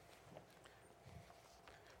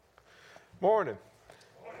Morning.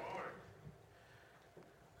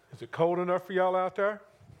 Is it cold enough for y'all out there?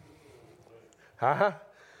 Huh?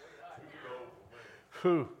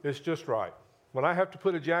 Whew, it's just right. When I have to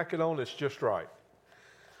put a jacket on, it's just right.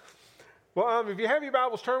 Well, if you have your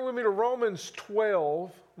Bibles, turn with me to Romans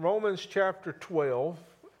 12, Romans chapter 12.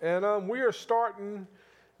 And we are starting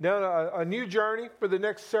down a new journey for the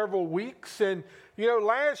next several weeks. And, you know,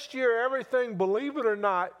 last year, everything, believe it or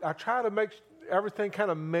not, I try to make everything kind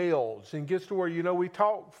of melds and gets to where, you know, we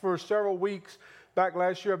talked for several weeks back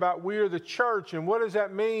last year about we are the church and what does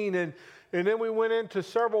that mean? And then we went into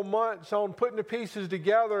several months on putting the pieces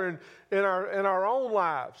together in our own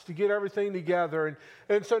lives to get everything together.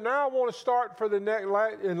 And so now I want to start for the next,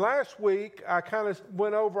 and last week I kind of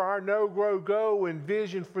went over our Know, Grow, Go and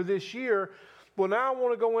vision for this year. Well, now I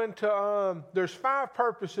want to go into, there's 5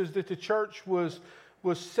 purposes that the church was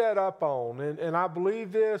set up on. And I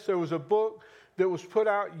believe this. There was a book that was put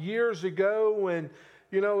out years ago, and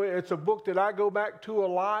you know, it's a book that I go back to a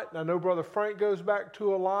lot. I know Brother Frank goes back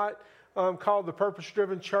to a lot, called The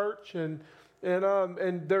Purpose-Driven Church. And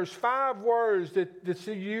there's 5 words that's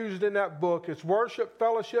used in that book. It's worship,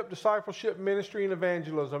 fellowship, discipleship, ministry, and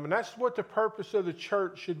evangelism. And that's what the purpose of the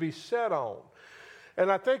church should be set on. And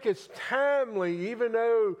I think it's timely, even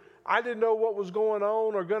though I didn't know what was going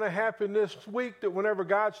on or going to happen this week, that whenever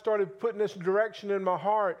God started putting this direction in my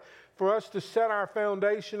heart for us to set our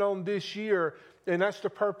foundation on this year, and that's the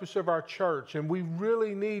purpose of our church. And we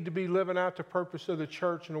really need to be living out the purpose of the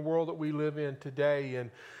church in the world that we live in today. And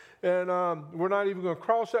we're not even going to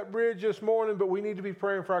cross that bridge this morning, but we need to be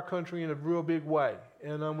praying for our country in a real big way.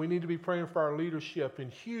 And we need to be praying for our leadership in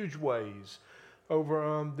huge ways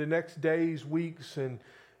over the next days, weeks, and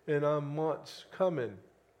months coming.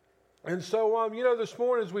 And so, you know, this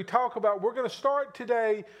morning as we talk about, we're going to start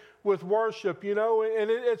today with worship, you know,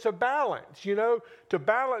 and it's a balance, you know. To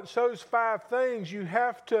balance those 5 things, you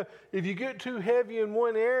have to, if you get too heavy in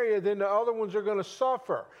one area, then the other ones are going to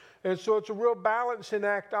suffer. And so it's a real balancing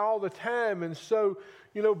act all the time. And so,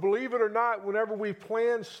 you know, believe it or not, whenever we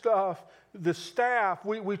plan stuff, the staff,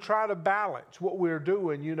 we try to balance what we're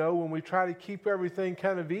doing, you know, and we try to keep everything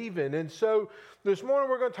kind of even. And so this morning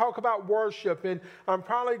we're going to talk about worship, and I'm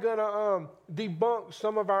probably going to debunk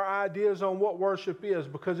some of our ideas on what worship is,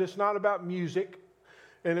 because it's not about music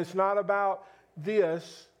and it's not about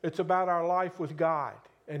this, it's about our life with God.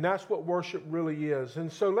 And that's what worship really is. And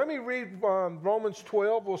so let me read Romans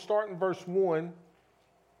 12. We'll start in verse 1,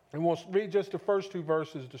 and we'll read just the first 2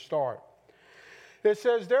 verses to start. It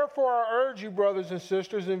says, "Therefore I urge you, brothers and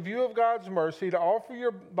sisters, in view of God's mercy, to offer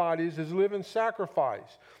your bodies as living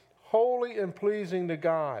sacrifice, holy and pleasing to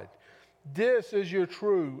God. This is your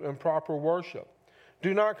true and proper worship.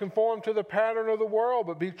 Do not conform to the pattern of the world,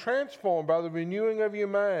 but be transformed by the renewing of your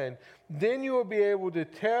mind. Then you will be able to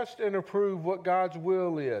test and approve what God's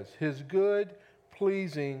will is, His good,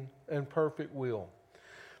 pleasing, and perfect will."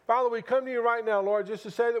 Father, we come to you right now, Lord, just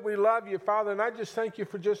to say that we love you, Father, and I just thank you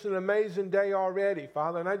for just an amazing day already,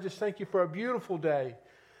 Father, and I just thank you for a beautiful day.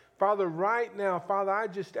 Father, right now, Father, I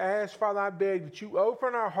just ask, Father, I beg that you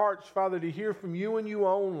open our hearts, Father, to hear from you and you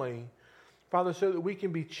only, Father, so that we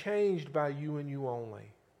can be changed by you and you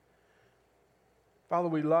only. Father,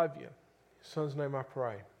 we love you. In your Son's name I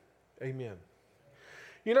pray. Amen.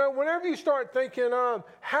 You know, whenever you start thinking,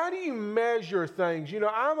 how do you measure things? You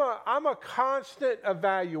know, I'm a constant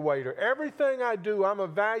evaluator. Everything I do, I'm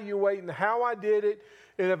evaluating how I did it,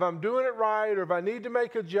 and if I'm doing it right, or if I need to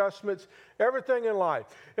make adjustments, everything in life.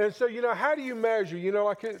 And so, you know, how do you measure? You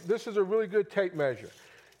know, this is a really good tape measure.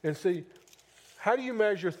 And see, how do you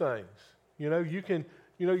measure things? You know, you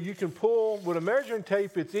can pull with a measuring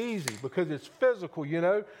tape. It's easy because it's physical. You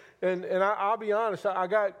know, and I'll be honest. I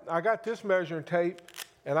got this measuring tape.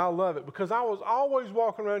 And I love it because I was always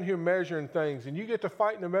walking around here measuring things. And you get to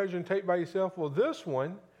fighting the measuring tape by yourself. Well, this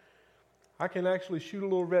one, I can actually shoot a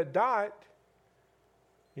little red dot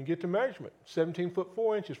and get the measurement. 17 foot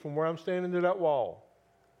 4 inches from where I'm standing to that wall.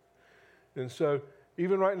 And so,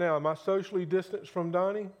 even right now, am I socially distanced from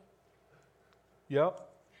Donnie? Yep.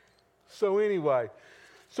 So anyway,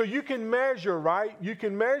 so you can measure, right? You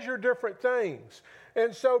can measure different things.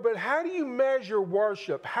 And so, but how do you measure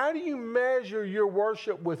worship? How do you measure your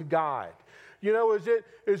worship with God? You know,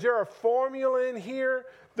 is there a formula in here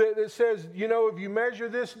that says, you know, if you measure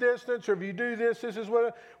this distance or if you do this, this is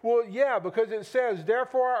what? Well, yeah, because it says,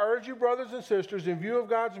 "Therefore I urge you, brothers and sisters, in view of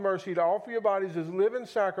God's mercy, to offer your bodies as living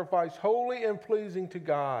sacrifice, holy and pleasing to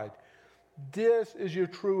God. This is your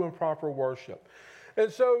true and proper worship." And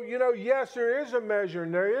so, you know, yes, there is a measure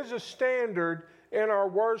and there is a standard in our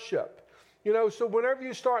worship. You know, so whenever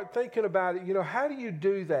you start thinking about it, you know, how do you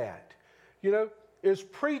do that? You know, is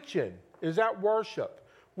preaching Is that worship?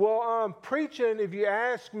 Well, preaching, if you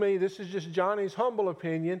ask me, this is just Johnny's humble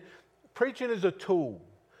opinion, preaching is a tool.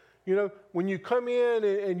 You know, when you come in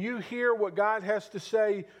and you hear what God has to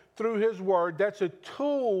say through His Word, that's a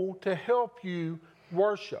tool to help you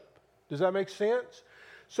worship. Does that make sense?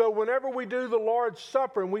 So whenever we do the Lord's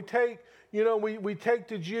Supper and we take, we take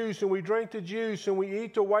the juice and we drink the juice and we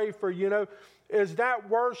eat the wafer, is that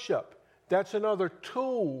worship? That's another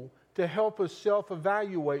tool to help us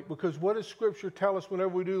self-evaluate, because what does Scripture tell us whenever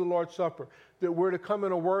we do the Lord's Supper? That we're to come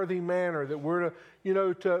in a worthy manner, that we're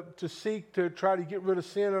to, to seek to try to get rid of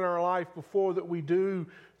sin in our life before that we do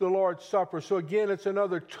the Lord's Supper. So again, it's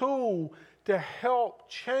another tool to help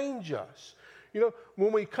change us.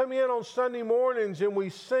 When we come in on Sunday mornings and we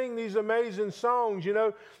sing these amazing songs,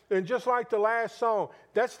 and just like the last song,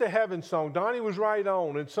 that's the heaven song. Donnie was right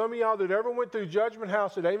on. And some of y'all that ever went through Judgment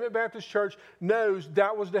House at Amen Baptist Church knows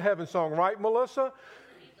that was the heaven song. Right, Melissa?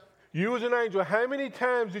 You was an angel. How many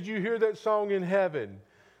times did you hear that song in heaven?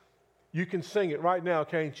 You can sing it right now,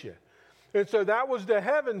 can't you? And so that was the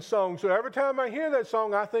heaven song. So every time I hear that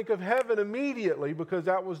song, I think of heaven immediately, because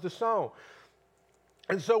that was the song.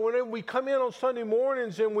 And so when we come in on Sunday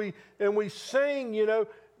mornings and we sing,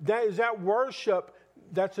 that worship,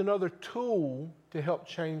 that's another tool to help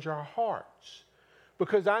change our hearts.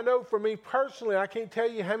 Because I know for me personally, I can't tell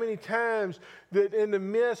you how many times that in the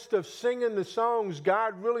midst of singing the songs,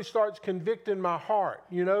 God really starts convicting my heart,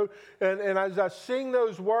 And as I sing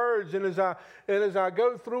those words and as I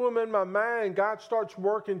go through them in my mind, God starts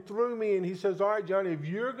working through me, and He says, all right, Johnny, if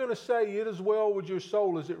you're going to say it is well with your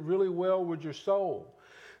soul, is it really well with your soul?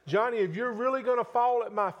 Johnny, if you're really going to fall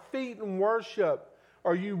at my feet and worship,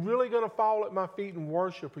 are you really going to fall at my feet and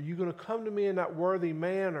worship? Are you going to come to me in that worthy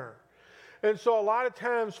manner? And so a lot of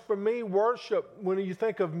times for me, worship, when you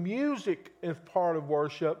think of music as part of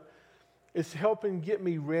worship, it's helping get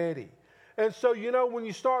me ready. And so, when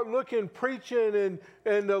you start looking, preaching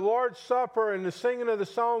and the Lord's Supper and the singing of the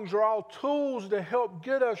songs are all tools to help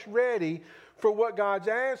get us ready for what God's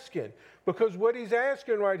asking. Because what He's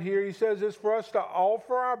asking right here, He says, is for us to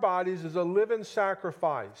offer our bodies as a living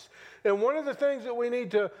sacrifice. And one of the things that we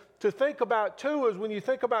need to think about too is when you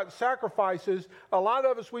think about sacrifices, a lot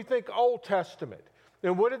of us, we think Old Testament.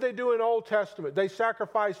 And what did they do in Old Testament? They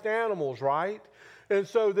sacrificed animals, right? And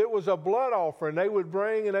so there was a blood offering. They would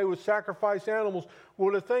bring and they would sacrifice animals.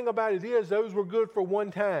 Well, the thing about it is those were good for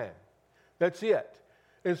one time. That's it.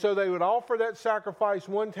 And so they would offer that sacrifice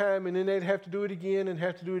one time, and then they'd have to do it again and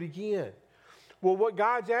have to do it again. Well, what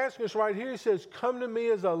God's asking us right here, He says, come to me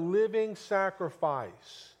as a living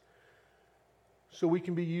sacrifice, so we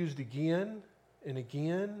can be used again and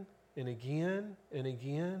again and again and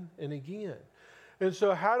again and again. And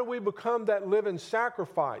so how do we become that living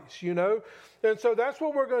sacrifice, And so that's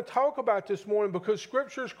what we're going to talk about this morning, because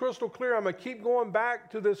Scripture is crystal clear. I'm going to keep going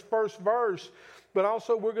back to this first verse, but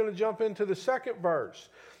also we're going to jump into the second verse.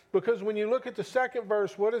 Because when you look at the second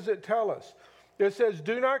verse, what does it tell us? It says,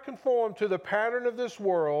 do not conform to the pattern of this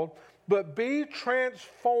world, but be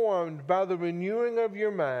transformed by the renewing of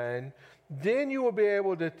your mind. Then you will be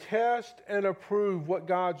able to test and approve what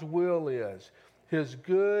God's will is, His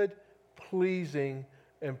good, pleasing,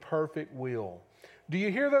 and perfect will. Do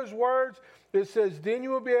you hear those words? It says, then you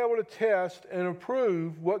will be able to test and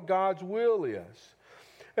approve what God's will is.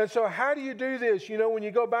 And so how do you do this? When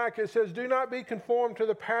you go back, it says, do not be conformed to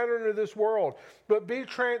the pattern of this world, but be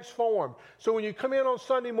transformed. So when you come in on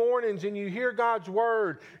Sunday mornings and you hear God's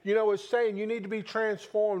word, it's saying you need to be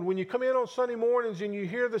transformed. When you come in on Sunday mornings and you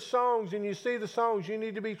hear the songs and you see the songs, you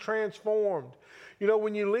need to be transformed.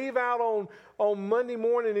 When you leave out on Monday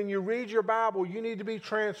morning and you read your Bible, you need to be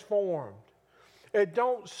transformed. It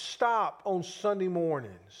don't stop on Sunday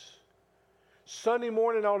mornings. Sunday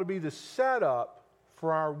morning ought to be the setup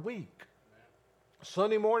for our week.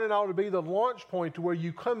 Sunday morning ought to be the launch point to where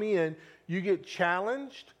you come in, you get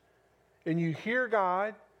challenged, and you hear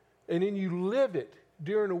God, and then you live it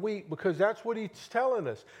during the week, because that's what He's telling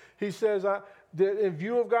us. He says, that in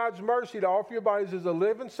view of God's mercy, to offer your bodies as a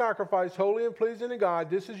living sacrifice, holy and pleasing to God,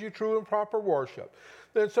 this is your true and proper worship.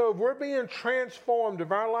 And so if we're being transformed,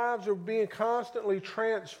 if our lives are being constantly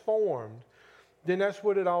transformed, then that's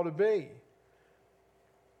what it ought to be.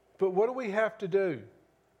 But what do we have to do?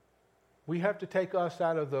 We have to take us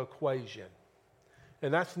out of the equation.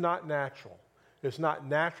 And that's not natural. It's not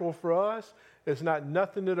natural for us. It's not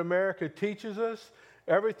nothing that America teaches us.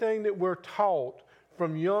 Everything that we're taught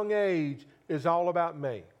from young age is all about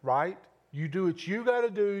me, right? You do what you got to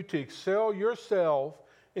do to excel yourself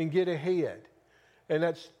and get ahead. And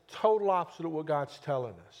that's total opposite of what God's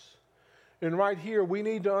telling us. And right here, we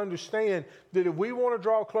need to understand that if we want to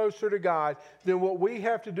draw closer to God, then what we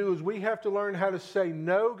have to do is we have to learn how to say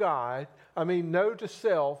no to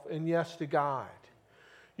self and yes to God.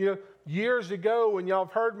 You know, years ago, and y'all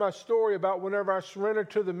have heard my story about whenever I surrendered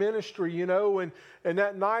to the ministry, you know, and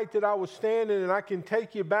that night that I was standing, and I can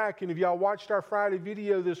take you back, and if y'all watched our Friday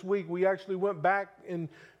video this week, we actually went back and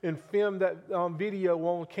filmed that video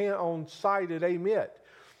on site at AMIT.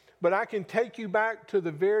 But I can take you back to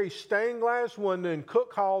the very stained glass window in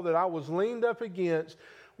Cook Hall that I was leaned up against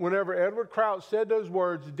whenever Edward Crouch said those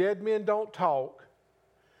words, "Dead men don't talk."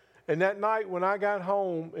 And that night when I got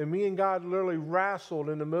home and me and God literally wrestled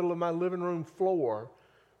in the middle of my living room floor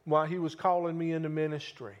while he was calling me into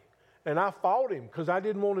ministry. And I fought him because I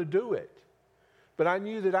didn't want to do it. But I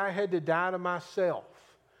knew that I had to die to myself.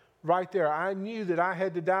 Right there, I knew that I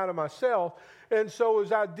had to die to myself. And so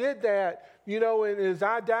as I did that, you know, and as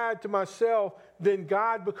I died to myself, then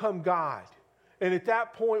God become God. And at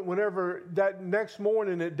that point, whenever that next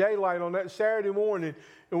morning at daylight on that Saturday morning,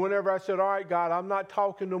 and whenever I said, all right, God, I'm not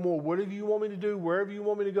talking no more. Whatever you want me to do, wherever you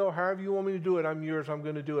want me to go, however you want me to do it, I'm yours, I'm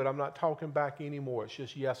going to do it. I'm not talking back anymore. It's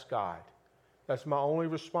just, yes, God. That's my only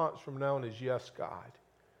response from now on is, yes, God.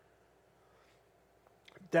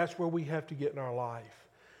 That's where we have to get in our life.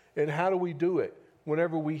 And how do we do it?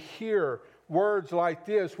 Whenever we hear words like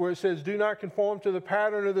this, where it says, do not conform to the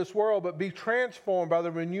pattern of this world, but be transformed by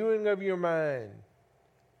the renewing of your mind.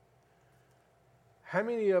 How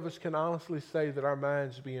many of us can honestly say that our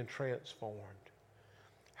mind's being transformed?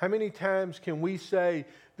 How many times can we say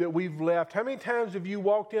that we've left? How many times have you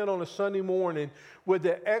walked in on a Sunday morning with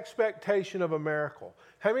the expectation of a miracle?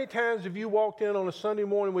 How many times have you walked in on a Sunday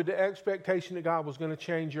morning with the expectation that God was going to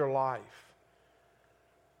change your life?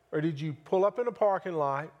 Or did you pull up in a parking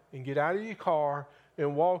lot and get out of your car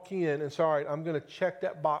and walk in and say, all right, I'm going to check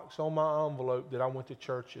that box on my envelope that I went to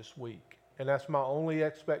church this week. And that's my only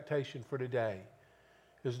expectation for today,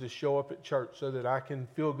 is to show up at church so that I can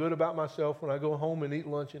feel good about myself when I go home and eat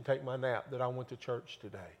lunch and take my nap that I went to church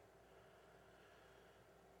today.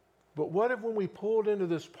 But what if when we pulled into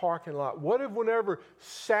this parking lot, what if whenever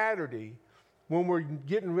Saturday, when we're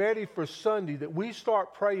getting ready for Sunday, that we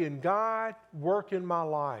start praying, God, work in my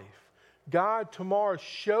life. God, tomorrow,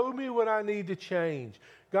 show me what I need to change.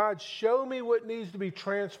 God, show me what needs to be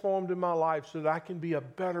transformed in my life so that I can be a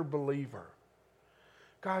better believer.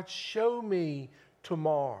 God, show me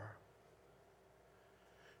tomorrow.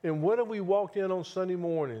 And what if we walked in on Sunday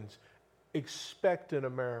mornings expecting a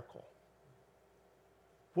miracle?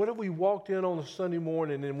 What if we walked in on a Sunday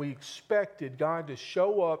morning and we expected God to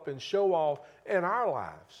show up and show off in our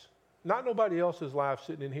lives? Not nobody else's life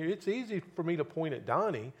sitting in here. It's easy for me to point at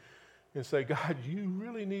Donnie and say, God, you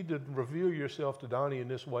really need to reveal yourself to Donnie in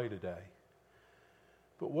this way today.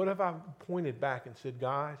 But what if I pointed back and said,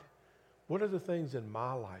 God, what are the things in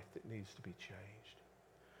my life that needs to be changed?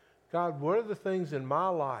 God, what are the things in my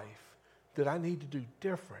life that I need to do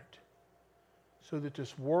different so that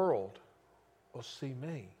this world will see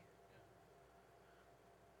me?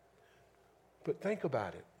 But think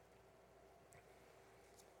about it.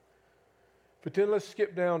 But then let's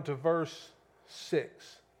skip down to verse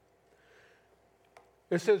 6.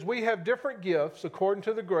 It says, we have different gifts according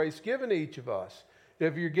to the grace given each of us.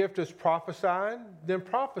 If your gift is prophesying, then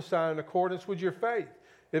prophesy in accordance with your faith.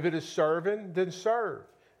 If it is serving, then serve.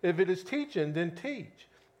 If it is teaching, then teach.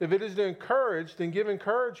 If it is to encourage, then give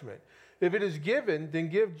encouragement. If it is given, then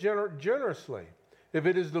give generously. If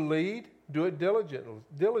it is to lead, do it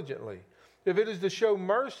diligently. If it is to show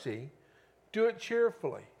mercy, do it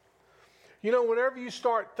cheerfully. You know, whenever you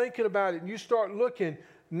start thinking about it and you start looking,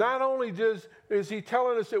 not only is he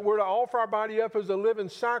telling us that we're to offer our body up as a living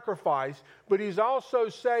sacrifice, but he's also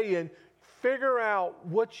saying, figure out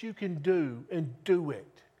what you can do and do it.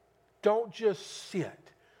 Don't just sit.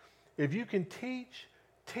 If you can teach,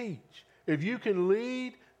 teach. If you can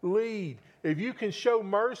lead, lead. If you can show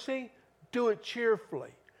mercy, do it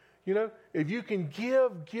cheerfully. You know, if you can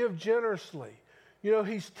give generously. You know,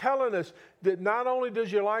 he's telling us that not only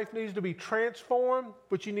does your life need to be transformed,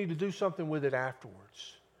 but you need to do something with it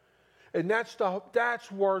afterwards. And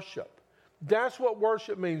that's worship. That's what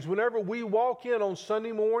worship means. Whenever we walk in on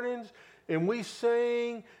Sunday mornings and we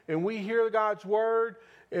sing and we hear God's word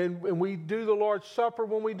and we do the Lord's Supper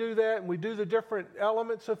when we do that and we do the different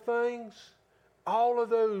elements of things, all of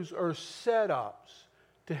those are setups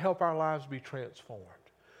to help our lives be transformed.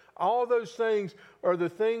 All those things are the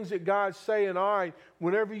things that God's saying, all right,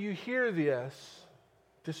 whenever you hear this,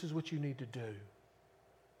 this is what you need to do.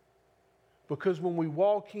 Because when we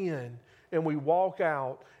walk in and we walk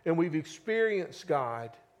out and we've experienced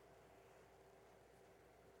God,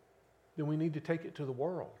 then we need to take it to the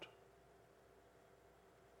world.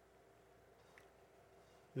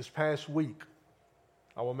 This past week,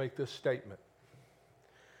 I will make this statement.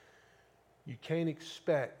 You can't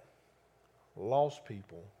expect lost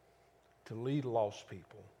people to lead lost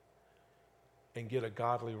people and get a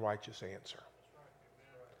godly, righteous answer.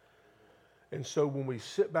 And so when we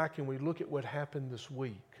sit back and we look at what happened this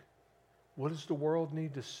week, what does the world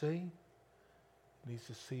need to see? It needs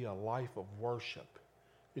to see a life of worship.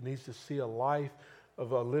 It needs to see a life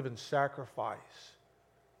of a living sacrifice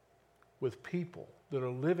with people that are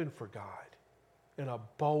living for God in a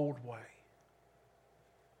bold way.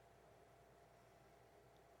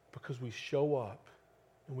 Because we show up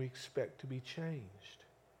and we expect to be changed.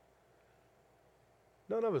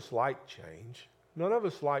 None of us like change. None of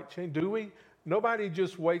us like change, do we? Nobody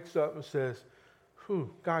just wakes up and says,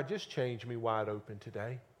 God, just change me wide open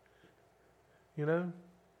today. You know?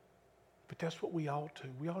 But that's what we ought to.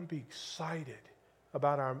 We ought to be excited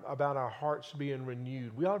about our hearts being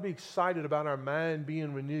renewed. We ought to be excited about our mind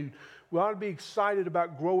being renewed. We ought to be excited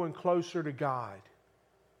about growing closer to God.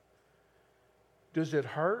 Does it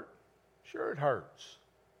hurt? Sure, it hurts.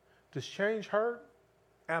 Does change hurt?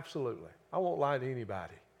 Absolutely. I won't lie to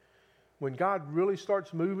anybody. When God really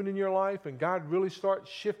starts moving in your life and God really starts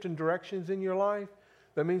shifting directions in your life,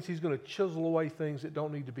 that means He's going to chisel away things that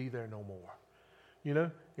don't need to be there no more. You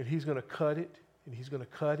know? And He's going to cut it, and He's going to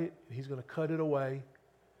cut it, and He's going to cut it away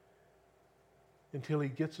until He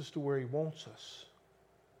gets us to where He wants us.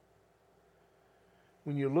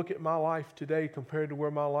 When you look at my life today compared to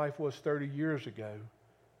where my life was 30 years ago,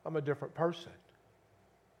 I'm a different person.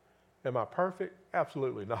 Am I perfect?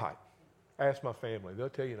 Absolutely not. Ask my family. They'll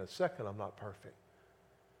tell you in a second I'm not perfect.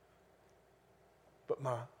 But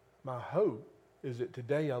my hope is that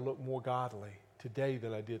today I look more godly today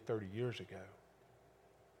than I did 30 years ago.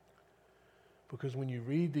 Because when you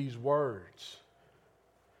read these words,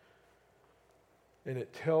 and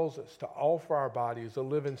it tells us to offer our body as a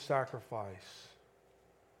living sacrifice,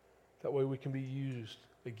 that way we can be used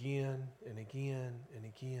again and again and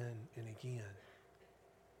again and again.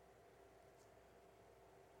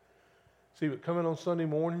 See, but coming on Sunday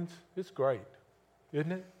mornings, it's great,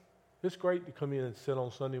 isn't it? It's great to come in and sit on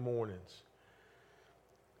Sunday mornings.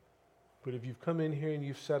 But if you've come in here and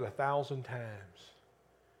you've sat 1,000 times,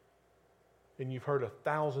 and you've heard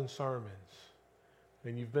 1,000 sermons,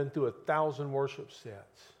 and you've been through 1,000 worship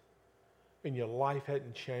sets, and your life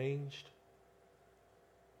hadn't changed,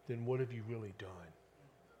 then what have you really done?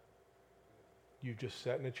 You've just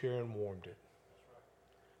sat in a chair and warmed it.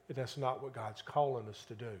 But that's not what God's calling us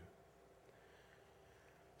to do.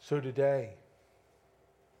 So today,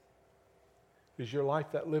 is your life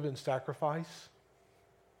that living sacrifice?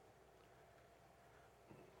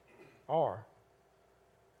 Or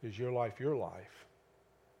is your life,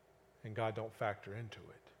 and God don't factor into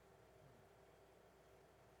it?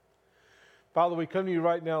 Father, we come to you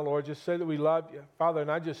right now, Lord, just say that we love you. Father,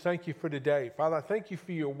 and I just thank you for today. Father, I thank you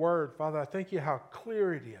for your word. Father, I thank you how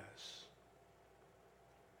clear it is.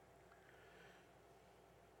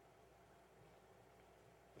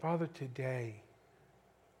 Father, today,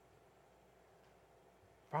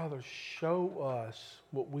 Father, show us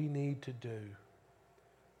what we need to do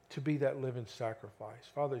to be that living sacrifice.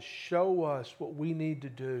 Father, show us what we need to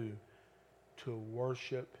do to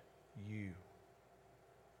worship you.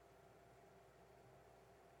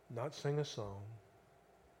 Not sing a song,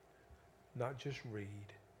 not just read,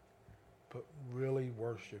 but really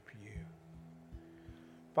worship you.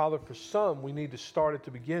 Father, for some, we need to start at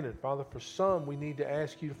the beginning. Father, for some, we need to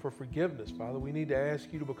ask you for forgiveness. Father, we need to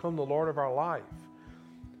ask you to become the Lord of our life.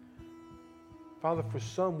 Father, for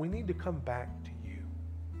some, we need to come back to you.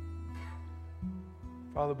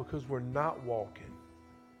 Father, because we're not walking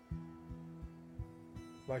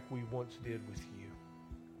like we once did with you.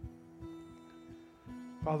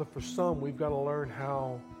 Father, for some, we've got to learn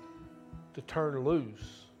how to turn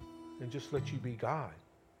loose and just let you be God.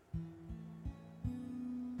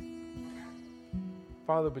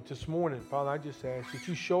 Father, but this morning, Father, I just ask that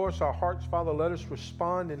you show us our hearts. Father, let us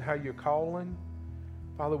respond in how you're calling.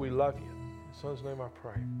 Father, we love you. In Son's name I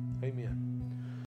pray. Amen.